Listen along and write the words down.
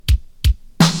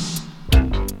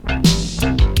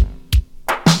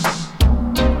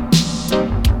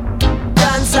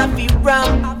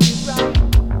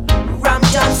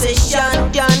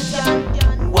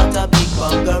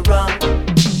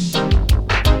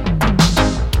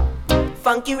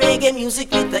Funky reggae music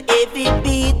with the heavy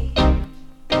beat.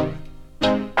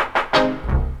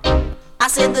 I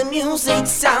said the music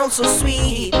sounds so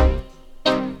sweet.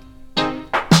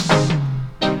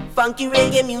 Funky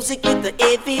reggae music with the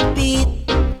heavy beat.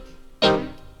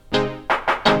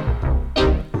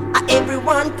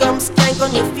 Everyone come skank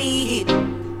on your feet.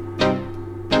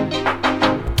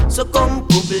 So come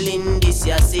bubble in this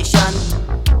year session.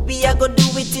 We are gonna do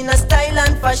it in a style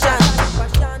and fashion.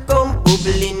 Come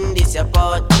bubble in this year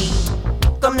party.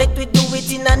 Come let we do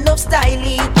it in enough style,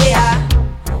 yeah.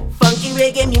 Funky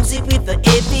reggae music with the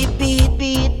heavy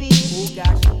beat. Oh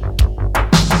gosh.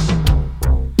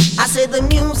 I said the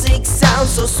music sounds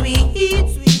so sweet.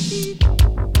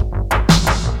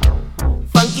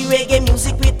 Funky reggae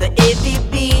music with the heavy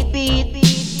beat.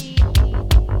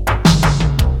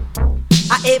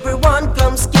 Everyone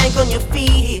come skank on your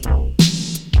feet.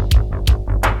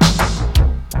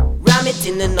 Ram it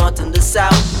in the north and the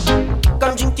south.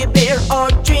 Come drink your beer or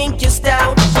drink your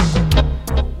stout.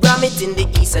 Ram it in the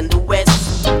east and the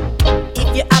west.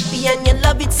 If you're happy and you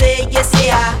love it, say yes,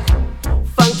 yeah.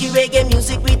 Funky reggae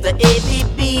music with the heavy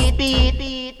beat.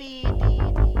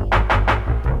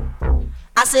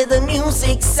 I say the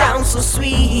music sounds so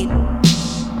sweet.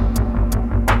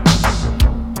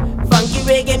 Funky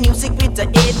reggae music with the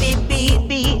heavy beat.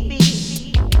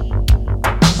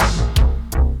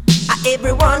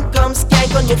 Everyone come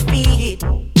skank on your feet.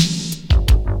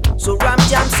 So ram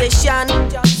jam session.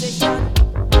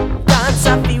 Dance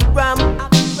happy ram.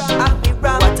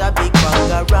 What a big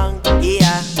bangarang.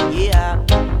 Yeah.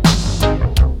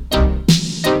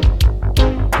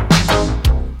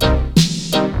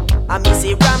 I miss a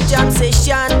ram jam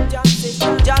session. I miss a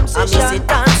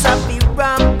dance happy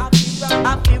ram.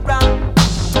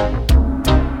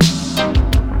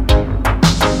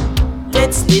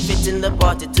 Let's live it in the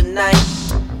party tonight.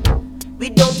 We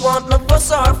don't want no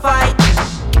fuss or fight.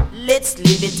 Let's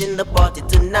live it in the party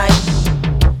tonight.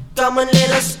 Come and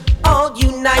let us all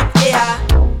unite, yeah.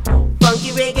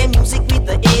 Funky reggae music with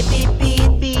the heavy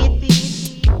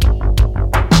beat.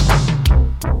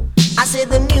 I say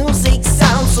the music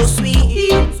sounds so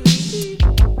sweet.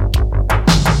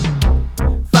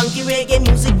 Funky reggae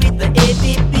music with the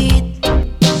heavy beat.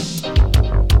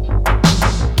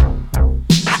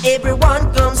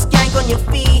 Everyone come skank on your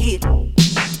feet.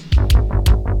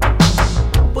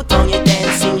 Put on your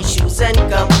dancing shoes and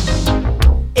come.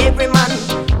 Every man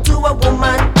to a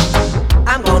woman.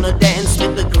 I'm gonna dance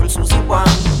with the girls who's you want.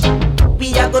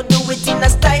 We are gonna do it in a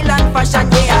style and fashion,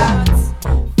 yeah.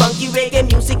 Funky reggae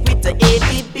music with the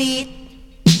heavy beat.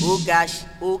 Oh gosh.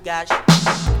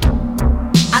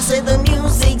 I said the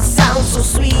music sounds so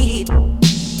sweet.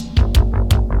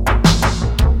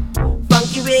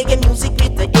 Funky reggae music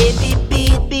with the heavy beat.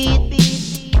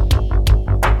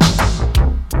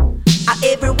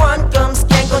 Everyone come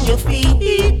skank on your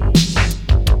feet.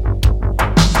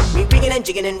 We riggin' and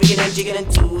jiggin'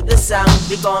 to the sound.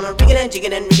 We gonna riggin' and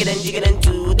jiggin'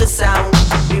 to the sound.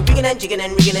 We riggin' and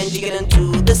jiggin'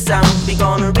 to the sound. We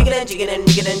gonna riggin' and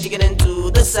jiggin'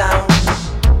 to the sound.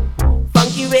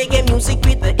 Funky reggae music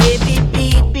with the heavy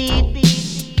beat.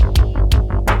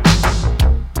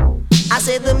 I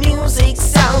said the music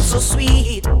sounds so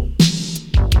sweet.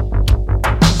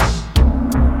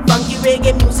 Funky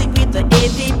reggae music with the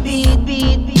heavy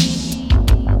beat.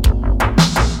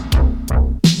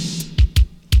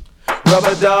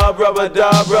 Rubber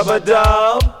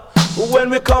dub. When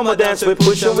we come a dance, we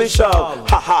push and we shove.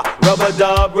 Ha ha. Rubber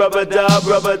dub.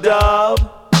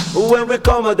 When we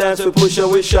come a dance, we push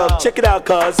and we shove. Check it out,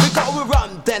 cuz. Because we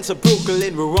run dance of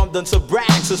Brooklyn, we run dance of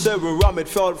Bronx. So say we run it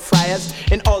for flyers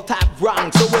in all type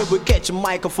ranks. So when we catch a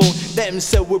microphone, them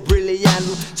say we're brilliant.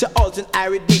 So Alton,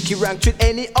 Harry, Dickie rank treat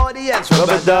any audience.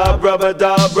 Rubber dub.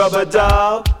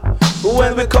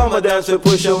 When we come a dance, we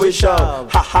push and we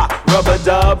shove. Ha ha. Rubber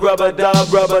dub.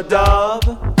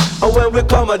 When we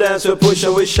come a dance, we push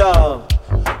and we shove.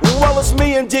 Well, it's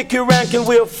me and Dickie Rankin,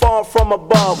 we're far from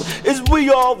above. Is we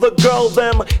all the girl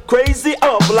them crazy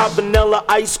up like vanilla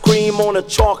ice cream on a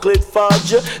chocolate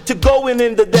fudge? To go in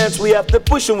the dance, we have to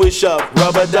push and we shove.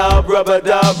 Rubber dub.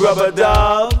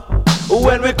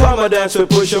 When we come a dance, we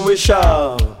push and we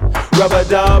shove. Rubber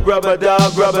dub.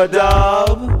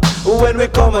 When we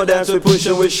come a dance, we push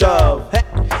and we shove.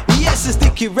 Yes, it's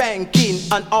Dickie Dickie Rankin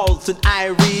and Alton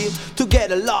Irie.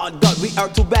 Together, Lord God, we are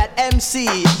two bad MC.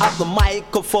 At the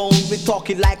microphone, we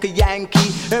talking like a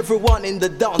Yankee. Everyone in the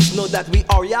dance know that we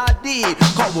are Yardie.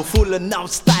 Powerful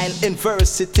enough style and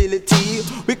versatility.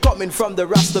 We coming from the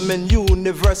Rastaman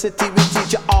University. We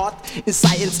teach you art in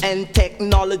science and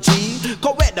technology.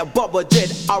 Cause whether Bubba Jet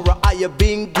or a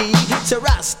Bingy, it's a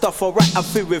Rastafari, I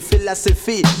feel with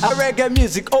philosophy. A reggae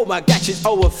music, oh my gosh, it's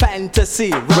our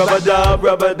fantasy. Rub-a-dub,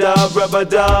 rub-a-dub,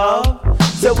 rub-a-dub.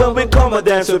 So when we come a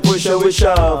dance, we push and we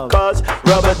shove. Cause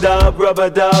rub-a-dub,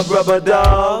 rub-a-dub,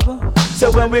 rub-a-dub.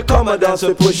 So when we come a dance,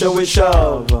 we push and we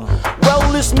shove.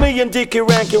 Well, it's me and Dickie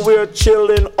Rankin, we're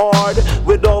chillin' hard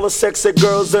with all the sexy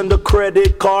girls and the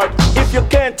credit card. If you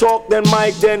can't talk, then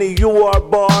Mike Denny, you are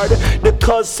barred. The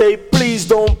cuz say, please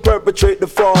don't perpetrate the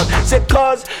fraud. Say,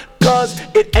 cuz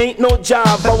it ain't no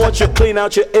job. I want you to clean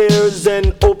out your ears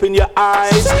and open your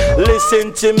eyes.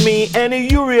 Listen to me and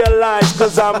you realize,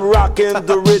 cause I'm rocking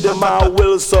the rhythm, I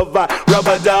will survive.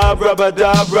 Rub-a-dub,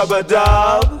 rub-a-dub,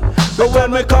 rub-a-dub. But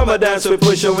when we come a dance, we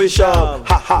push and we shove.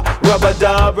 Ha ha.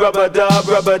 Rub-a-dub, rub-a-dub,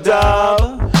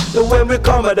 rub-a-dub. But when we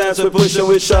come a dance, we push and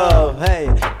we shove. Hey,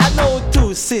 I know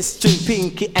two sisters,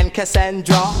 Pinky and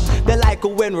Cassandra. They like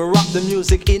it when we rock the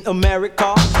music in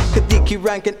America. Dickie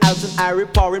Rankin, Alton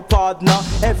Irie, pouring partner.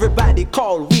 Everybody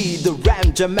call we the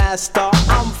Ramja Master.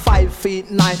 I'm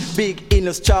 5'9", big in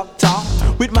a chapter.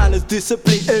 With manners,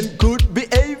 discipline and good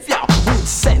behavior. With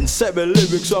sensible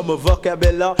lyrics from a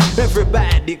vocabulary.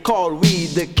 Everybody call we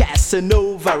the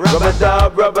Casanova.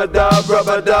 Rub-a-dub, rub-a-dub,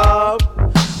 rub-a-dub.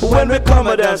 When we come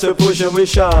a dance, we push and we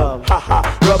shove. Ha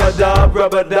ha. Rub-a-dub,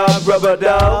 rub-a-dub,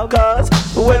 rub-a-dub. Cause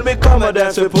when we come a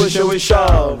dance, we push and we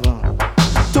shove.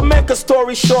 To make a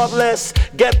story short, let's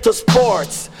get to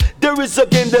sports. There is a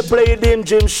game they played in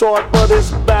Jim Short, but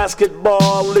it's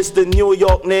basketball. It's the New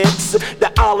York Knicks.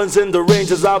 The Islands and the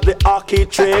Rangers have the hockey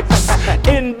tricks.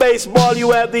 In baseball,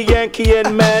 you have the Yankee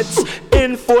and Mets.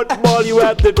 In football, you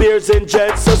have the Bears and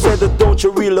Jets. So say that don't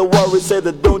you really worry, say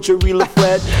that don't you really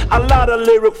fret. A lot of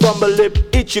lyric from my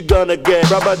lip, each you gonna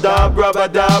get. Rub-a-dub,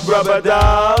 rub-a-dub,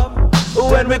 rub-a-dub.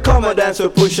 When we come a dance, we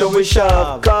push and we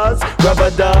shove. Cause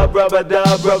rub-a-dub,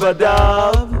 rub-a-dub,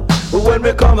 rub-a-dub. When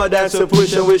we come a dance, we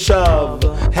push and we shove.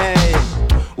 Hey,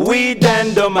 we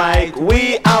dan the mic,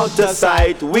 we out of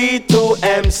sight. We 2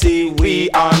 MC, we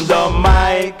on the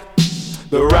mic.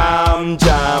 The Ram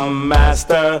Jam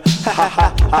Master. Ha ha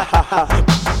ha ha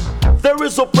ha. There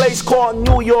is a place called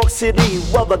New York City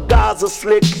where the guys are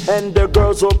slick and the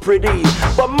girls are pretty.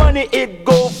 But money it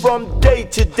go from day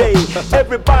to day.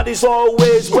 Everybody's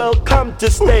always welcome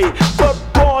to stay. But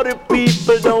party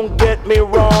people, don't get me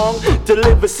wrong. To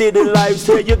live a city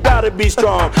lifestyle, you gotta be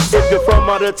strong. If you're from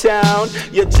out of town,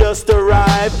 you just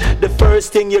arrived. The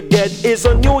first thing you get is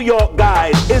a New York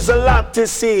guide. It's a lot to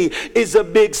see, it's a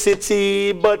big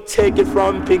city. But take it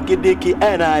from Pinky, Dickie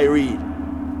and Irie.